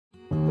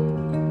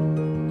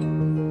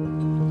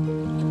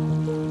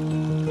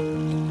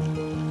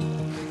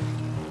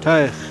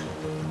Teich,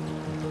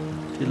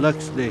 die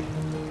Luxley,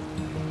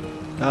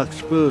 Dark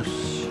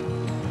Spruce,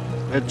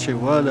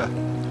 Edgewada.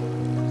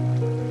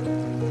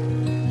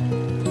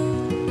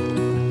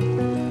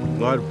 A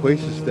lot of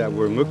places that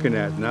we're looking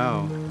at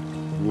now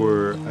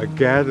were a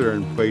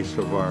gathering place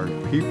of our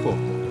people.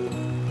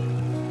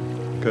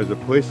 Because a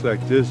place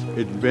like this,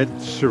 it meant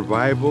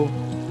survival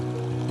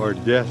or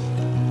death.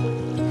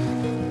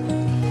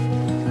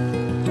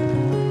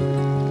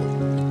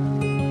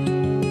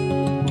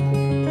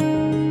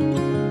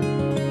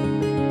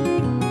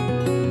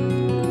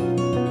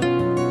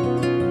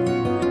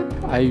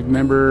 I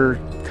remember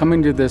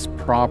coming to this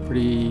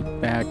property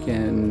back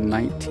in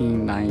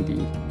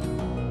 1990,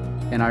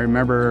 and I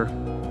remember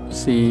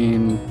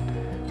seeing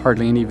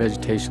hardly any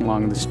vegetation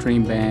along the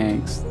stream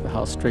banks,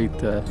 how straight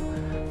the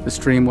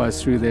stream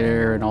was through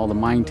there, and all the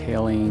mine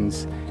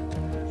tailings.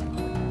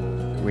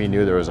 We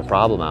knew there was a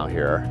problem out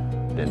here,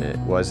 and it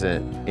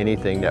wasn't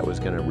anything that was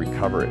going to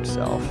recover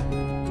itself,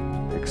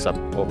 except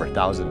over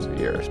thousands of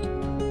years.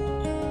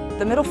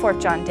 The Middle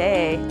Fork John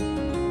Day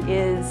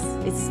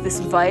it's this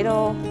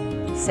vital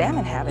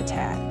salmon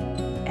habitat,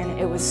 and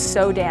it was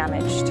so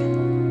damaged.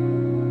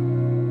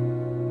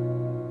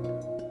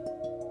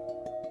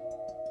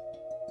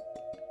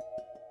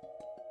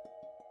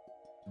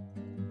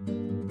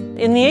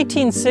 In the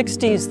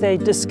 1860s, they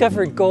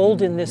discovered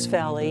gold in this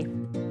valley,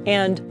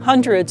 and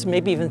hundreds,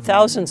 maybe even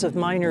thousands of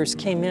miners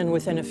came in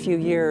within a few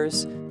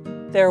years.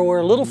 There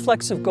were little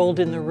flecks of gold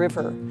in the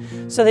river,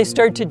 so they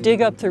started to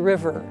dig up the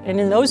river. And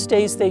in those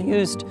days, they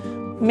used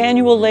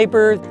manual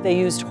labor, they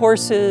used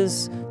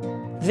horses.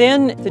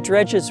 Then the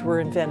dredges were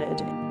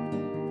invented.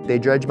 They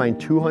dredge mined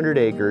 200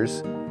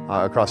 acres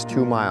across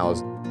 2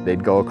 miles.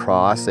 They'd go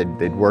across,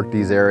 they'd work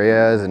these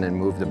areas and then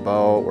move the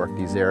boat, work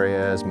these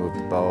areas, move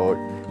the boat.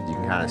 You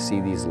can kind of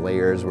see these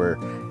layers where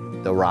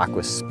the rock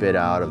was spit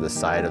out of the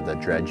side of the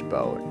dredge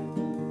boat.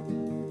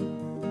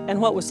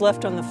 And what was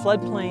left on the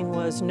floodplain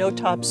was no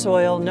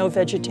topsoil, no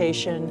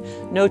vegetation,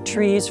 no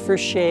trees for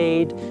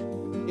shade.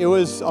 It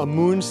was a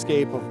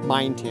moonscape of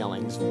mine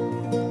tailings.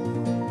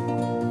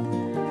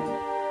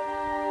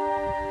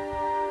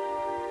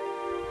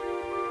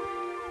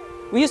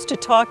 We used to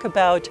talk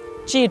about,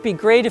 gee, it'd be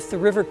great if the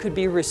river could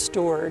be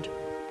restored.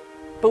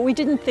 But we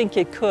didn't think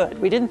it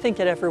could. We didn't think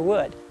it ever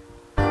would.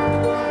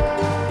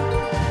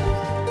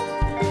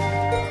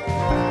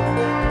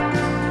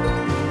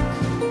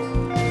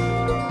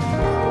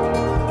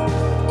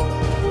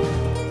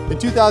 In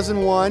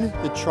 2001,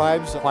 the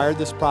tribes acquired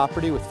this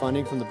property with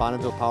funding from the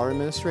Bonneville Power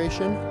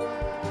Administration.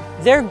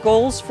 Their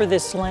goals for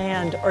this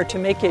land are to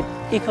make it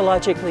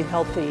ecologically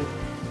healthy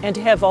and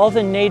to have all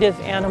the native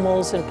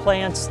animals and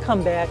plants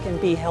come back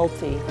and be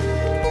healthy.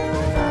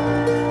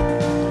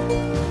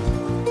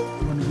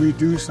 When we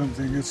do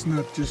something, it's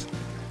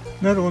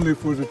not only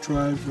for the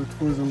tribes, but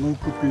for the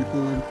local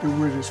people and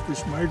where these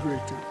fish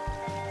migrate to.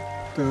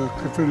 The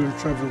Confederated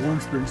Tribes of Warm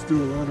Springs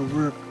do a lot of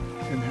work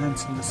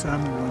enhancing the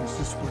salmon runs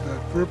just for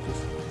that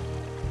purpose.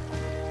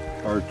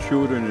 Our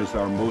children is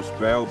our most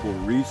valuable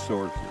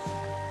resources,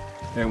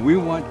 and we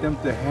want them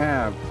to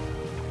have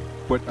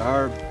what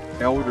our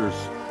elders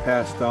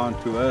passed on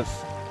to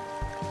us.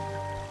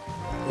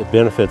 It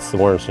benefits the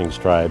Warm Springs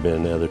tribe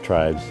and other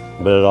tribes,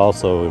 but it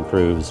also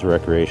improves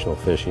recreational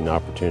fishing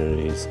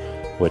opportunities,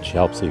 which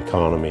helps the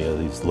economy of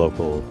these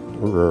local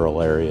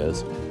rural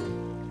areas.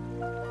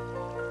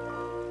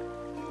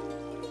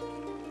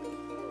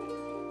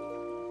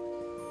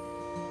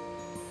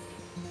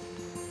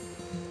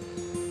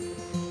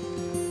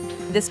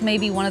 This may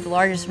be one of the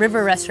largest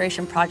river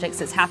restoration projects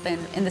that's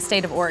happened in the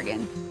state of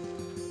Oregon.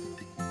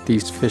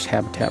 These fish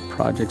habitat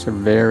projects are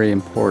very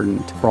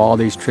important for all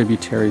these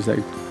tributaries that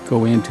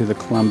go into the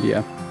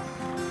Columbia.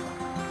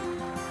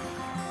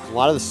 A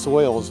lot of the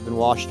soil has been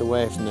washed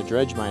away from the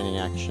dredge mining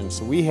action,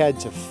 so we had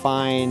to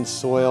find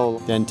soil,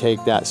 then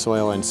take that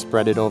soil and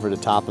spread it over the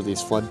top of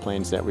these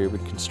floodplains that we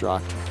would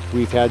construct.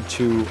 We've had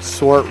to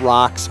sort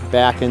rocks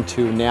back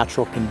into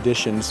natural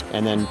conditions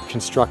and then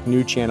construct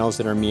new channels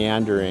that are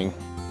meandering.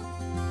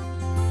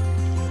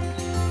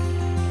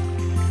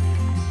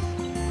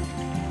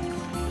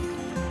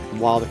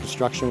 While the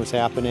construction was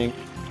happening,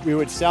 we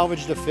would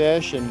salvage the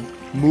fish and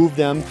move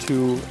them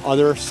to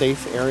other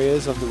safe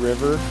areas of the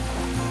river.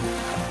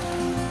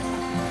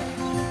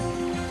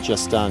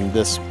 Just on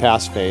this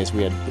past phase,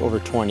 we had over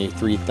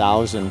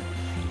 23,000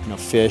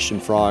 fish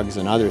and frogs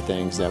and other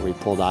things that we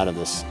pulled out of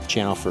this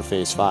channel for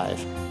phase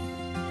 5.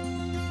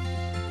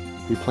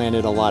 We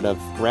planted a lot of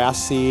grass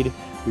seed,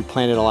 we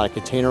planted a lot of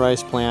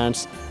containerized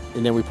plants,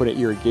 and then we put an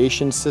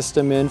irrigation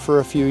system in for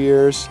a few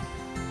years.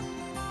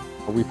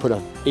 We put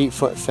an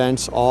 8-foot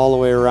fence all the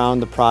way around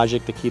the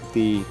project to keep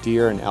the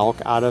deer and elk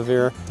out of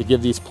there, to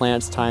give these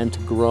plants time to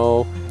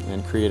grow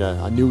and create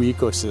a new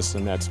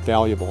ecosystem that's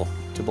valuable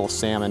to both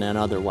salmon and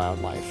other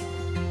wildlife.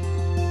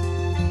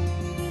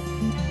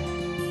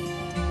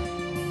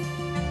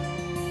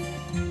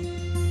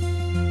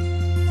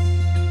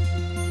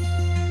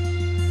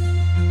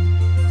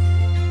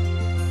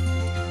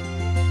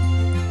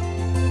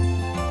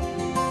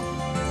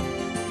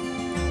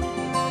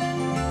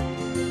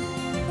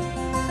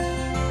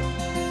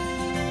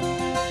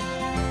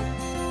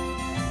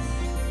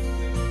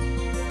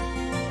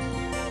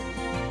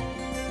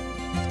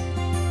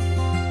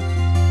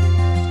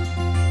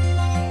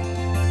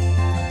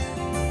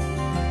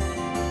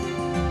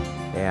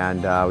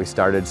 And we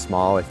started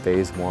small with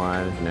phase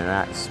 1, and then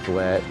that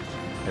split.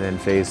 And then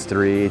phase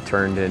 3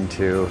 turned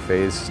into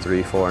phase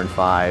 3, 4, and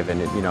 5.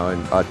 And it, you know,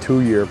 a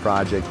 2-year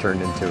project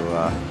turned into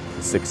a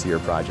 6-year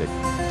project.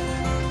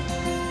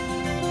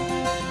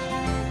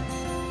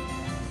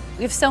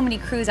 We have so many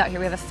crews out here.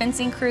 We have a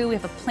fencing crew, we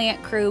have a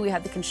plant crew, we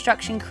have the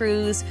construction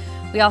crews.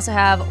 We also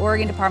have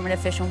Oregon Department of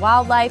Fish and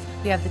Wildlife.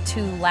 We have the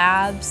 2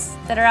 labs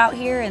that are out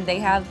here, and they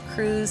have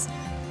crews.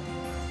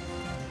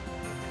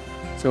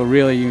 So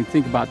really, you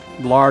think about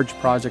a large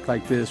project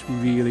like this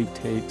really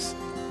takes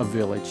a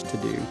village to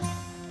do.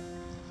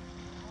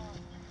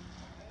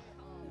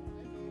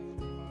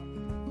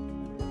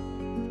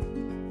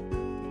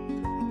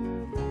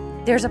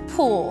 There's a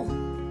pool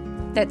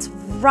that's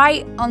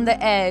right on the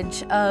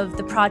edge of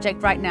the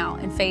project right now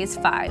in phase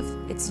 5.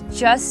 It's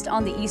just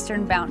on the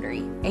eastern boundary,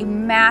 a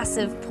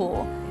massive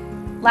pool.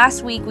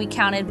 Last week we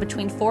counted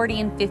between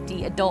 40 and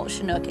 50 adult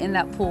Chinook in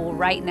that pool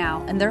right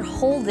now, and they're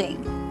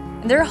holding.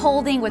 And they're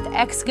holding with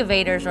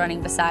excavators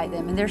running beside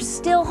them, and they're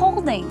still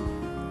holding.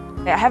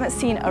 I haven't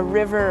seen a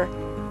river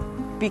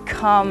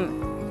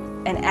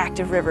become an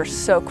active river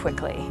so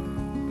quickly.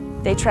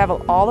 They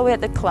travel all the way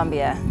up the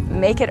Columbia,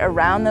 make it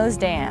around those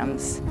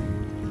dams,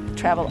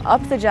 travel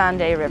up the John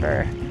Day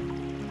River.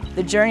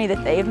 The journey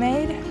that they've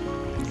made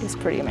is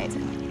pretty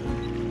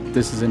amazing.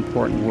 This is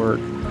important work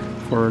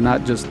for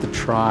not just the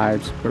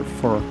tribes, but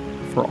for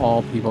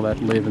all people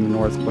that live in the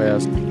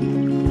Northwest.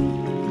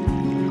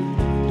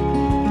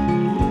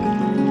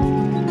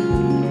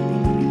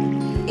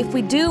 If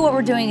we do what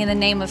we're doing in the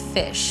name of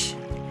fish,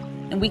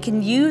 and we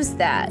can use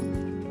that,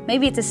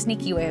 maybe it's a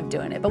sneaky way of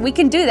doing it, but we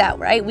can do that,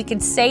 right? We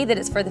can say that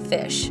it's for the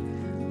fish.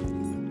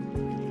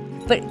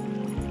 But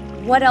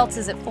what else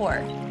is it for?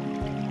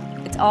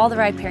 It's all the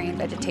riparian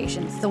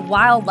vegetation, it's the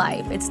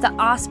wildlife, it's the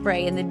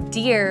osprey and the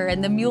deer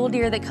and the mule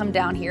deer that come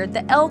down here,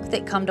 the elk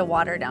that come to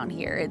water down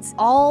here. It's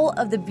all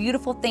of the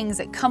beautiful things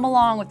that come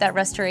along with that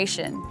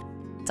restoration.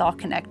 It's all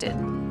connected.